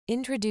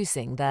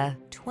Introducing the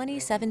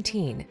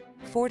 2017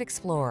 Ford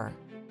Explorer.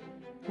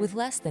 With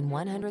less than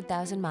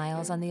 100,000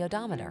 miles on the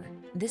odometer,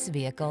 this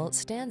vehicle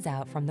stands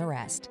out from the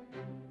rest.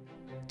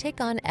 Take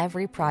on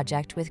every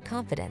project with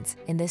confidence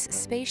in this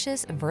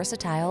spacious,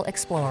 versatile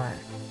Explorer.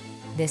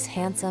 This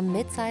handsome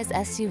midsize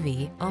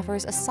SUV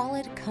offers a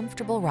solid,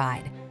 comfortable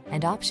ride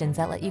and options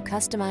that let you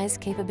customize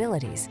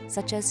capabilities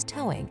such as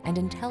towing and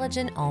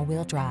intelligent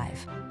all-wheel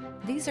drive.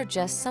 These are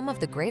just some of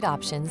the great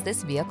options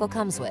this vehicle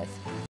comes with: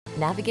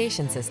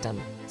 navigation system,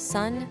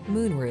 sun,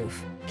 moonroof,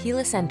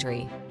 keyless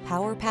entry,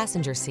 power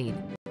passenger seat,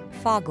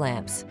 fog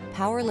lamps,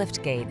 power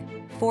liftgate,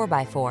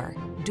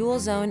 4x4, dual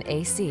zone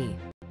AC,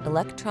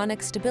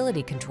 electronic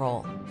stability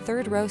control,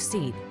 third row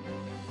seat.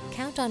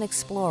 Count on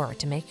Explorer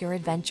to make your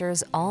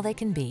adventures all they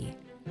can be.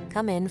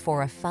 Come in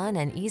for a fun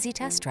and easy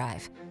test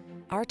drive.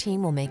 Our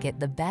team will make it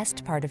the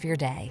best part of your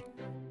day.